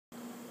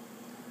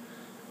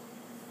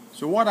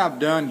So what I've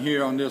done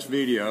here on this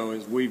video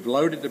is we've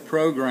loaded the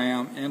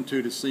program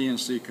into the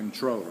CNC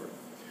controller.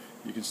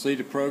 You can see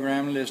the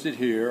program listed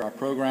here. Our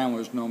program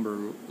was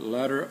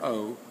letter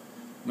O,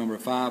 number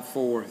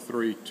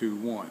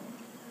 54321.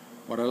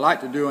 What I'd like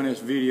to do in this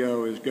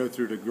video is go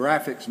through the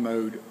graphics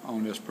mode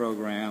on this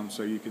program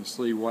so you can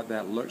see what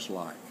that looks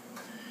like.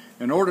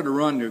 In order to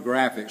run the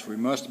graphics, we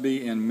must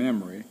be in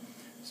memory,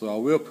 so I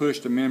will push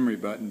the memory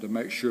button to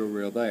make sure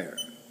we're there.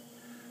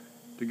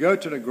 To go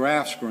to the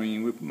graph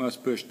screen, we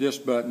must push this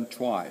button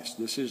twice.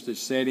 This is the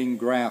setting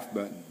graph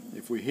button.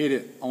 If we hit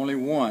it only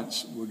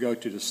once, we'll go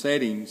to the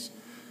settings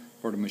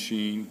for the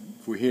machine.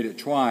 If we hit it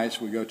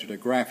twice, we go to the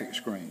graphic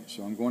screen.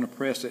 So I'm going to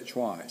press it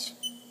twice.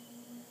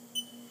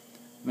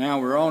 Now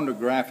we're on the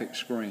graphic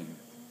screen.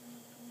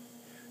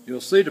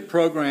 You'll see the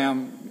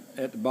program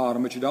at the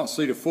bottom, but you don't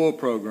see the full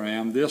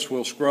program. This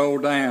will scroll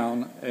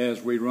down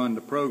as we run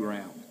the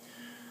program.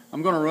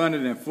 I'm going to run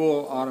it in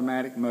full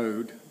automatic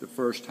mode the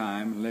first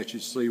time and let you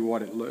see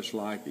what it looks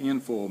like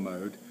in full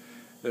mode.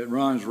 It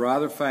runs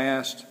rather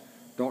fast.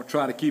 Don't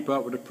try to keep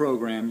up with the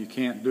program. You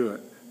can't do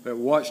it. But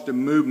watch the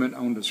movement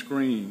on the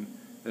screen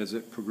as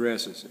it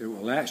progresses. It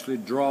will actually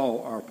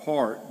draw our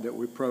part that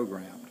we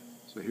programmed.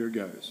 So here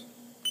goes.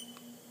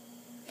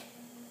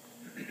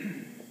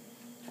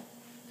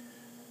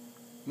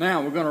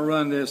 Now we're going to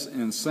run this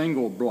in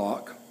single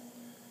block.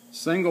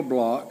 Single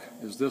block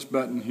is this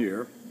button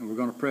here, and we're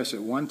going to press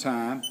it one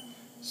time.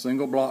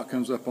 Single block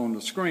comes up on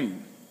the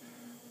screen.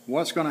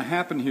 What's going to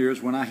happen here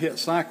is when I hit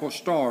cycle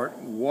start,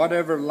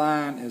 whatever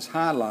line is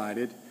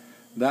highlighted,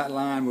 that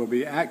line will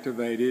be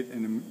activated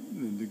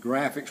and the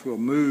graphics will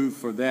move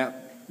for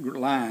that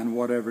line,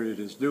 whatever it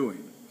is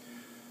doing.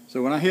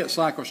 So when I hit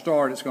cycle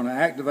start, it's going to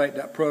activate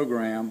that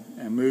program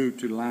and move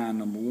to line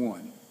number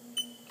 1.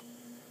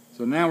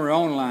 So now we're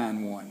on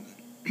line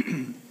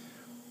 1.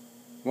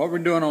 What we're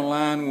doing on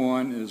line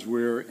 1 is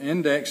we're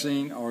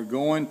indexing or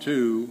going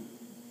to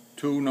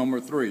tool number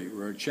 3.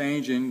 We're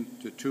changing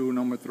to tool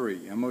number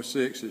 3.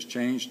 MO6 is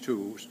change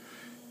tools.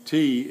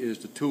 T is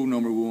the tool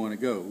number we want to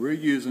go. We're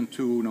using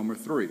tool number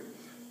 3.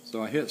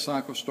 So I hit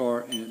cycle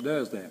start and it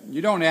does that.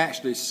 You don't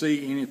actually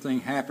see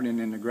anything happening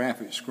in the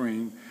graphics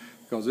screen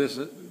because this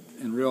is,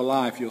 in real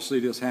life you'll see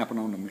this happen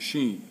on the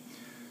machine.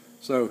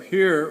 So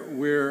here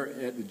we're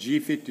at the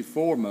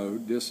G54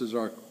 mode. This is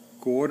our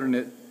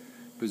coordinate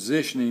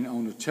positioning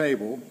on the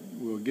table.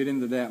 We'll get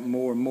into that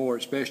more and more,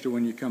 especially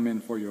when you come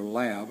in for your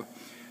lab.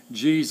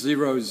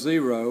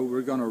 G00,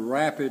 we're going to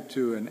wrap it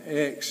to an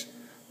X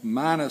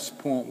minus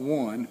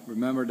 0.1.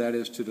 Remember, that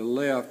is to the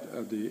left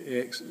of the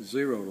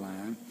X0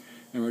 line.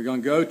 And we're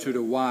going to go to the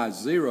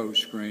Y0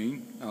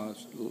 screen,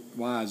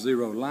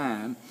 Y0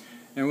 line,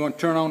 and we're going to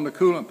turn on the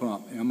coolant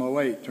pump.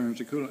 MO8 turns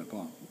the coolant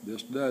pump.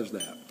 This does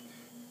that.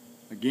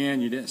 Again,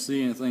 you didn't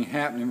see anything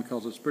happening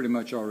because it's pretty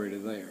much already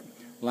there.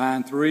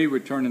 Line 3, we're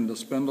turning the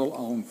spindle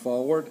on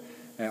forward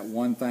at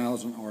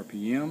 1,000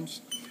 RPMs.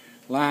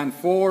 Line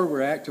 4,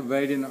 we're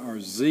activating our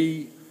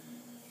Z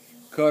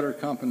cutter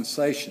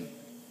compensation.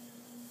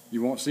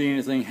 You won't see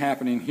anything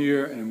happening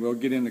here, and we'll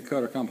get into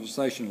cutter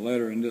compensation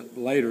later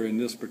in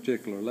this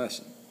particular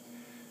lesson.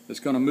 It's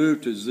going to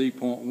move to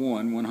Z.1,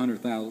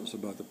 100,000ths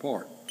above the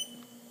part.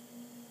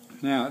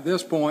 Now, at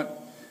this point,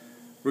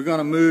 we're going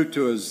to move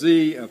to a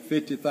Z of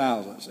 50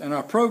 thousandths. In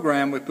our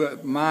program, we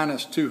put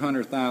minus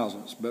 200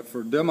 thousandths, but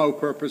for demo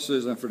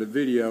purposes and for the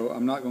video,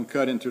 I'm not going to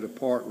cut into the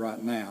part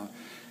right now.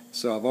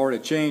 So I've already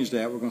changed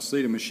that. We're going to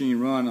see the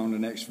machine run on the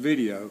next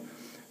video.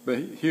 But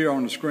here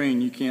on the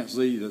screen, you can't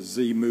see the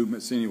Z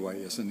movements anyway.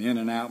 It's an in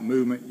and out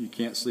movement. You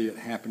can't see it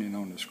happening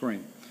on the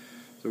screen.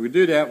 So we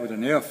do that with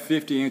an F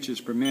 50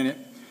 inches per minute.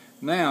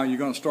 Now you're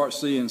going to start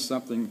seeing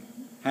something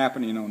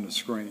happening on the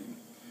screen.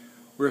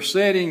 We're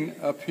setting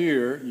up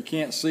here, you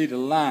can't see the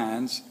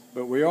lines,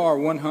 but we are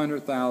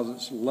 100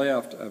 thousandths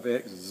left of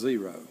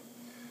X0.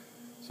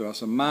 So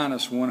it's a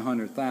minus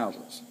 100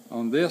 thousandths.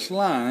 On this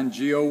line,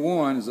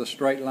 G01 is a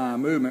straight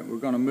line movement. We're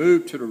going to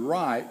move to the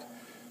right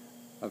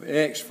of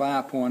X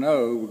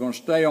 5.0. We're going to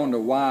stay on the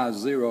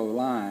Y0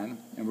 line,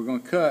 and we're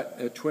going to cut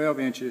at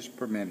 12 inches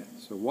per minute.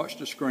 So watch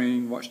the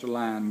screen, watch the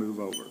line move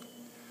over.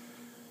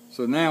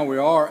 So now we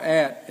are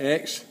at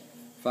X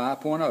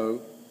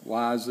 5.0,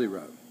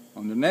 Y0.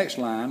 On the next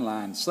line,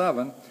 line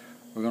 7,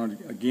 we're going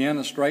to, again,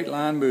 a straight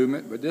line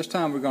movement, but this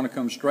time we're going to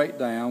come straight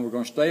down. We're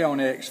going to stay on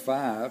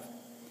X5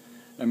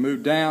 and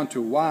move down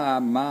to Y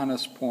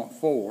minus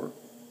 0.4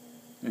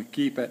 and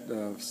keep at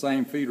the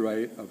same feed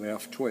rate of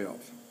F12.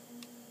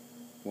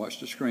 Watch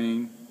the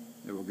screen,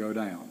 it will go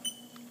down.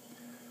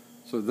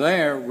 So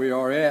there we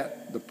are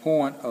at the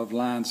point of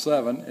line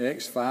 7,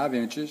 X 5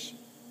 inches,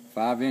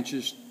 5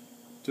 inches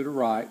to the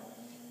right,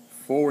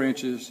 4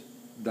 inches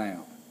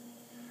down.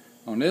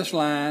 On this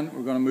line,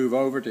 we're going to move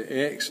over to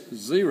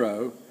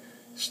X0,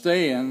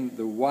 staying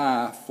the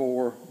Y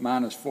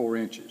minus 4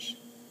 inches.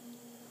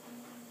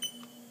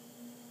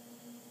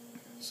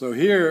 So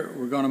here,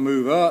 we're going to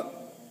move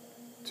up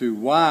to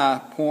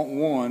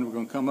Y.1. We're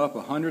going to come up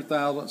 100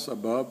 thousandths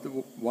above the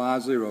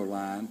Y0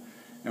 line,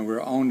 and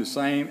we're on the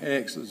same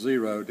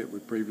X0 that we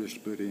previously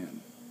put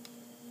in.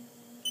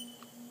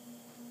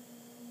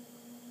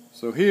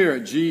 So here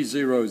at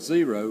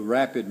G00,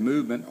 rapid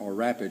movement or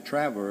rapid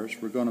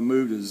traverse, we're going to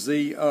move the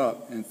Z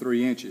up in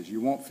 3 inches. You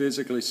won't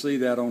physically see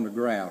that on the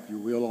graph. You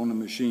will on the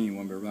machine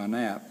when we run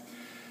that.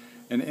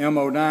 And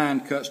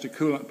MO9 cuts the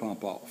coolant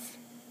pump off.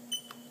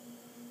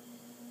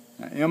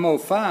 Now,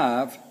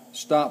 MO5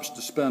 stops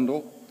the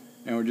spindle,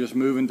 and we're just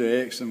moving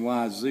to X and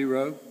Y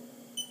 0.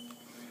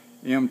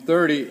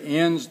 M30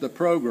 ends the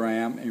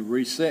program and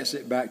resets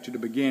it back to the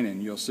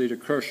beginning. You'll see the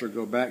cursor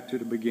go back to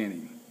the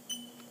beginning.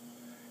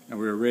 And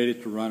we're ready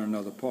to run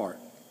another part.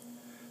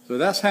 So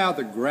that's how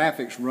the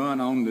graphics run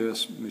on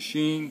this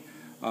machine.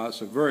 It's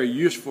a very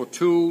useful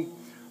tool.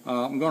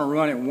 I'm going to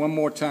run it one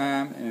more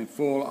time in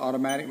full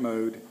automatic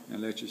mode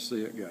and let you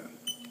see it go.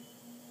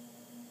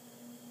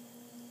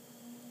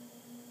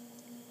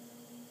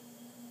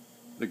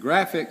 The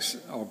graphics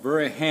are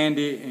very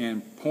handy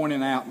in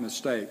pointing out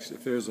mistakes.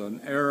 If there's an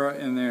error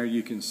in there,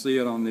 you can see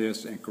it on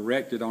this and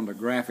correct it on the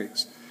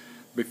graphics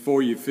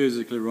before you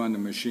physically run the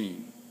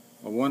machine.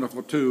 A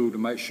wonderful tool to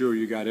make sure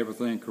you got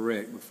everything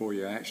correct before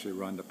you actually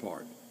run the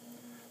part.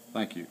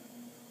 Thank you.